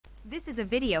This is a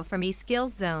video from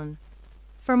eSkills Zone.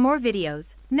 For more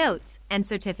videos, notes, and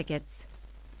certificates,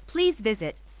 please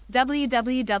visit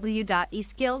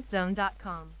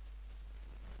www.eskillszone.com.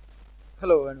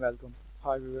 Hello and welcome.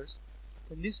 Hi viewers.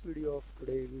 In this video of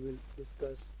today we will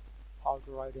discuss how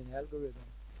to write an algorithm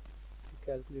to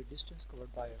calculate distance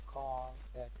covered by a car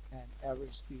at an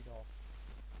average speed of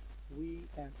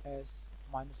v/s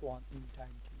minus 1 in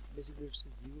time t. Basically this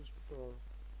is used for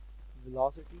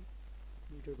velocity,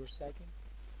 meter per second.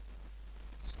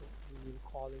 So we will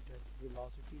call it as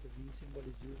velocity. The v symbol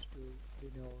is used to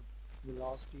denote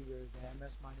velocity, where the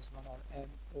ms minus 1 or m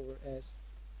over s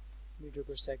meter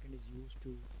per second is used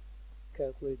to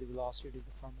calculate the velocity. It is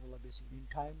the formula basically. In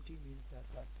time t means that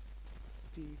the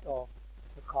speed of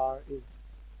the car is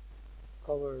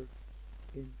covered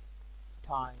in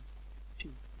time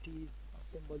t. T is a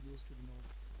symbol used to denote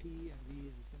t, and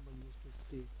v is a symbol used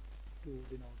to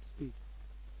denote speed.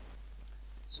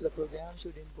 So the program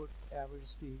should input average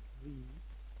speed v.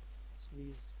 So v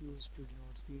is used to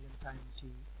denote speed in time t,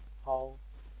 how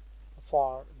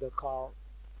far the car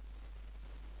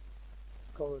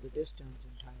cover the distance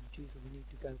in time t. So we need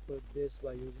to calculate this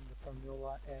by using the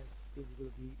formula s is equal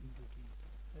to v into t. So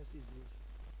s is used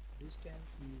for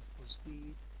distance, v is for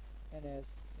speed, and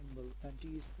s symbol and t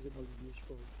symbol is used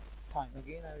for time.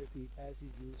 Again I repeat, s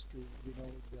is used to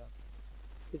denote the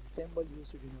symbol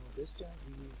used to denote distance,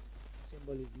 v is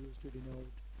symbol is used to denote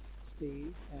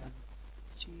speed, and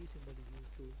t symbol is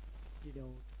used to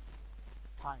denote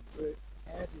time, where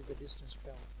s is the distance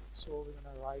traveled. So we're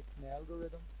gonna write an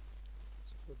algorithm.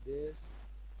 So for this,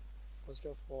 first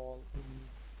of all we need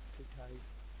to type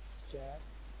step.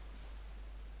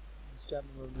 The step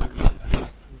number we're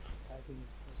typing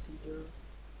is procedure.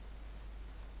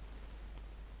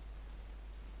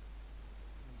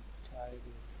 Type it.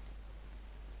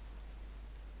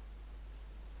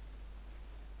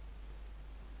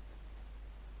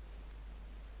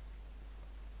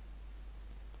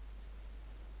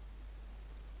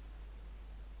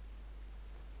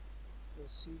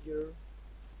 Procedure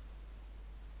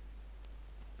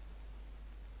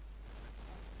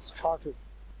started.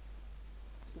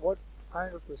 So what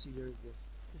kind of procedure is this?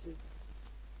 This is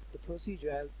the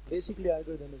procedure. Basically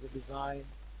algorithm is a design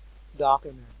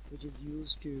document which is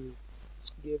used to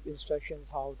give instructions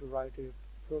how to write a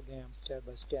program step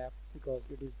by step, because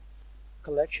it is a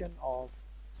collection of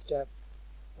step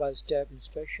by step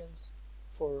instructions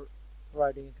for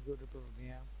writing a computer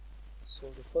program.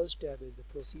 So the first step is the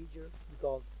procedure,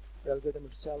 because the algorithm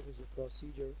itself is a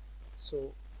procedure.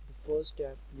 So the first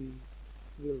step we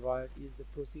will write is the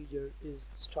procedure is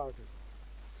started.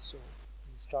 So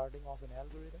the starting of an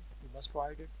algorithm, we must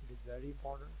write it. It is very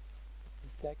important. The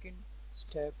second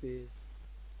step is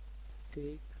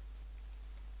take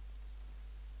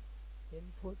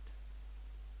input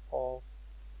of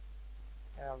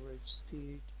average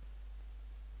speed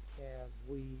as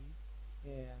v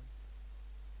and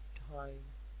time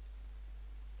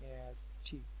as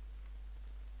t.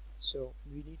 So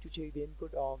we need to take the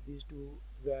input of these two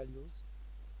values,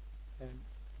 and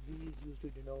v is used to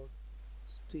denote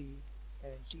speed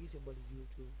and t symbol is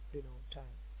used to denote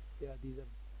time. Yeah, these are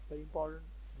very important.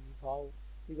 This is how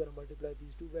we're going to multiply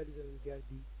these two values and we'll get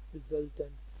the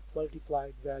resultant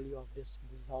multiplied value of distance.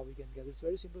 This is how we can get this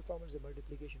very simple formula. Is a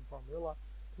multiplication formula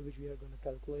through which we are going to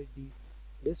calculate the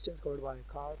distance covered by a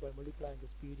car by multiplying the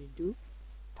speed into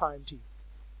time t.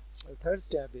 The third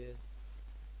step is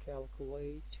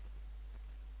calculate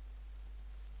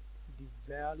the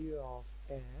value of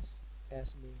s.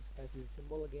 S means s is a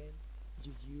symbol again, which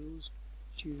is used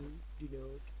to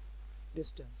denote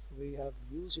distance. We have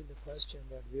used in the question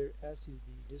that where s is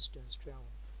the distance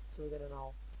traveled. So we're going to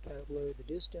now calculate the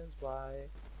distance by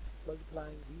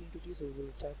multiplying v into t. So we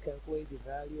will calculate the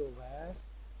value of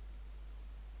s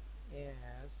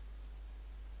as,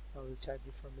 I will type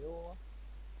the formula.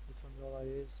 The formula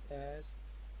is s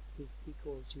is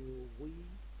equal to v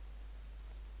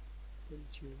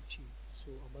into t.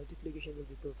 So a multiplication will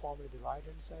be performed at the right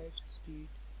hand side. Speed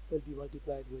will be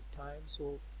multiplied with time.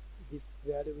 So this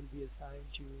value will be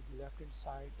assigned to the left hand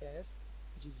side s,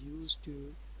 which is used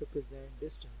to represent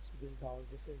distance. This is how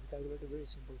distance is calculated. Very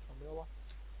simple formula.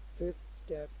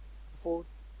 Fourth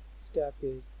step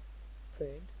is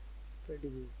print. Print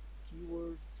is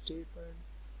keyword, statement,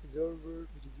 reserved word,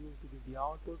 which is used to give the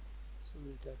output. So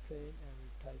we'll type print and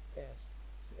we'll type s.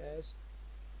 So s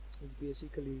is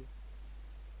basically,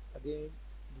 again,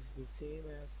 this is the same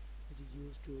as which is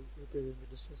used to represent the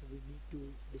distance. So we need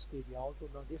to display the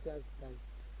output. Now this as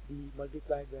the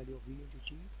multiplied value of v into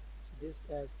t. So this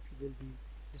as will be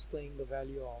displaying the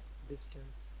value of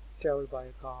distance traveled by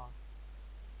a car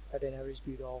at an average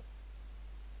speed of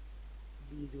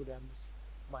is equal to m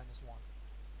minus 1.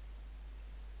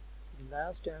 So the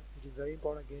last step, which is very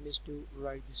important again, is to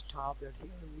write this top. That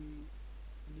here we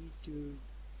need to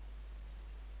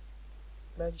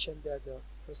mention that the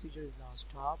procedure is now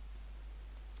stop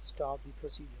the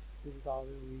procedure. This is how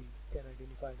we can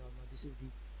identify it or not. This is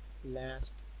the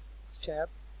last step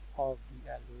of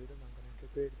the algorithm. I'm going to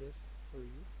interpret this for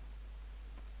you.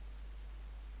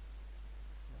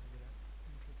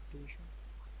 Interpretation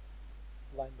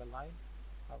line by line.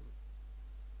 I will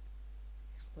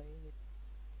explain it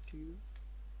to you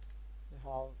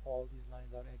how all these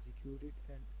lines are executed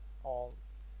and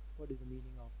what is the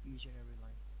meaning of each and every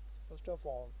line. So first of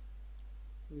all,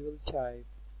 we will type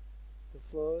the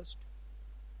first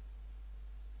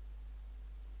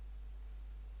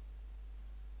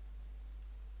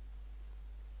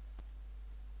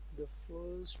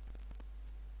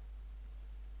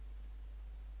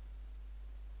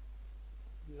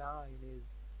line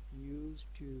is used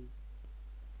to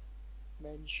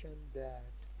mention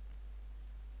that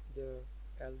the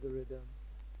algorithm,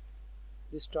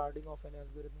 the starting of an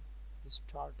algorithm, the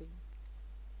starting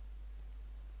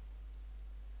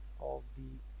of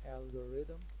the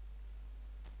algorithm.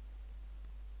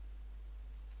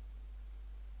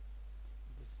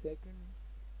 The second,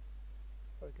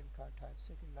 or you can type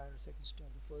second line or second step.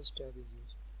 The first step is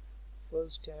used.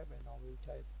 First step, and I will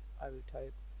type.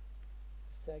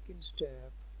 The second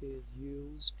step is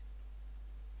used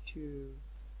to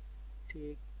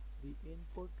take the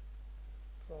input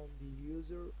from the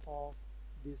user of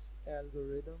this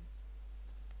algorithm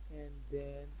and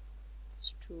then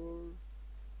store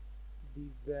the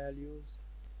values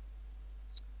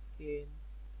in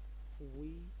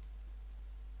v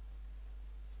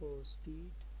for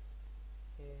speed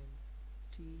and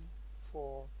t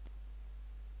for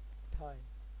time.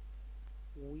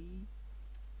 V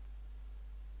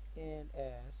and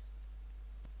s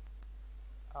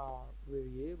are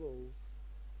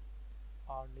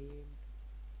named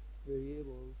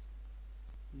variables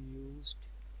used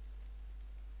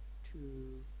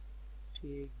to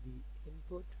take the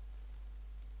input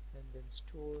and then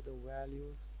store the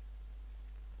values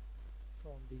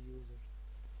from the user.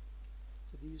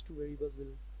 So these two variables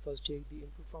will first take the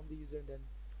input from the user and then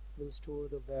will store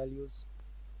the values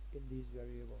in these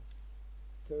variables.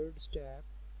 Third step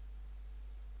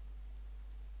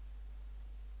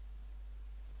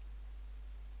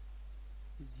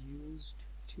is used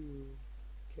to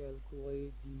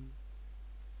calculate the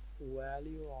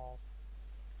value of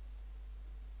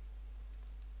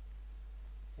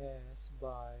s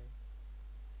by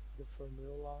the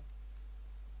formula,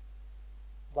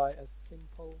 by a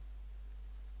simple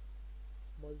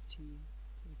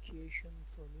multiplication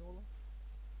formula.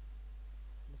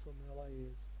 And the formula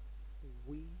is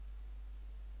v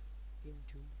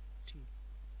into t.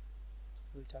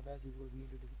 We'll type as is equal to v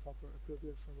into the proper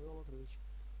appropriate formula through which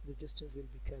the distance will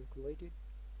be calculated.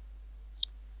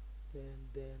 And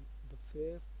then the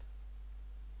fifth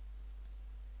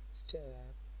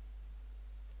step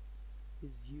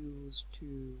is used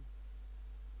to,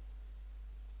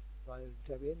 while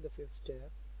type in the fifth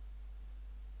step,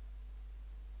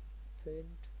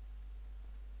 print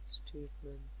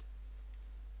statement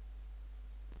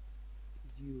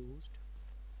is used,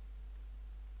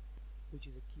 which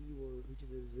is a keyword, which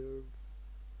is a reserved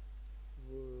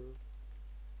word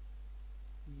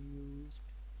used,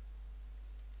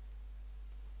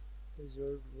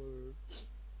 reserved word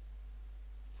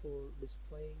for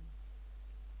displaying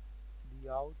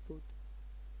the output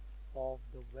of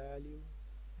the value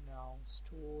now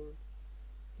stored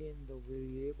in the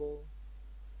variable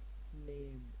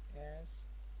named s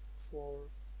for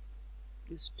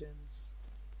distance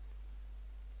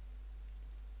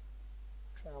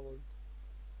traveled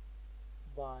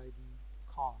by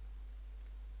the car.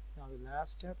 Now the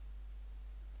last step,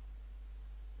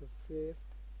 the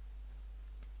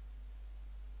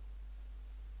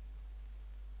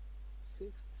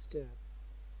sixth step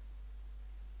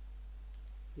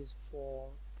is for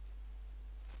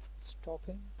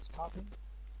stopping,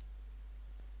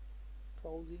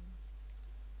 closing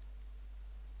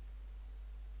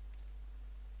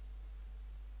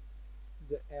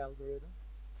the algorithm,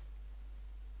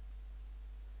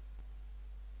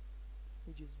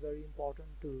 which is very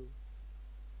important to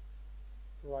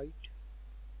write.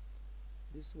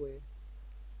 This way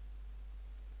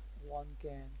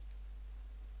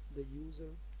the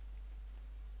user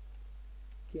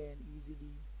can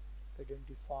easily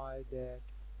identify that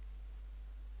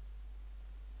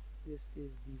this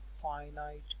is the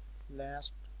finite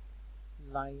last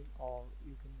line, or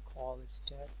you can call it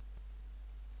step,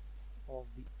 of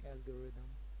the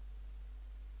algorithm,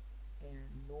 and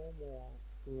no more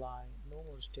line, no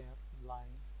more step,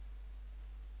 line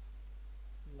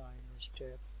or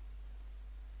step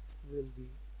will be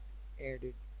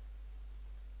added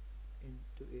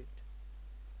into it.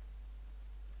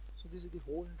 So this is the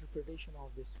whole interpretation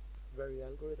of this very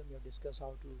algorithm. We have discussed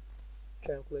how to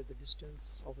calculate the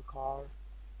distance of a car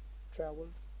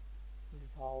traveled. This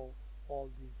is how all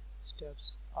these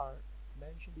steps are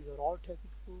mentioned. These are all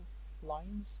technical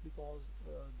lines because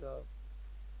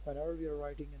whenever we are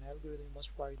writing an algorithm, we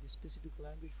must write the specific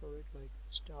language for it, like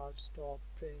start, stop,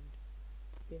 print,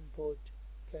 input,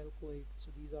 calculate.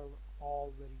 So these are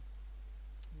all very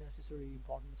necessary,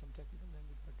 important, some technical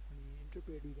language, but when we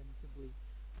interpret, we can simply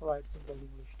write simple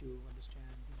English to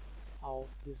understand how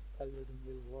this algorithm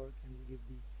will work, and will give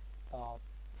the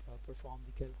perform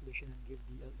the calculation and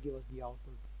give us the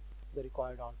output, the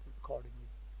required output accordingly.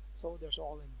 So that's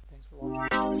all, and thanks for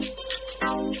watching.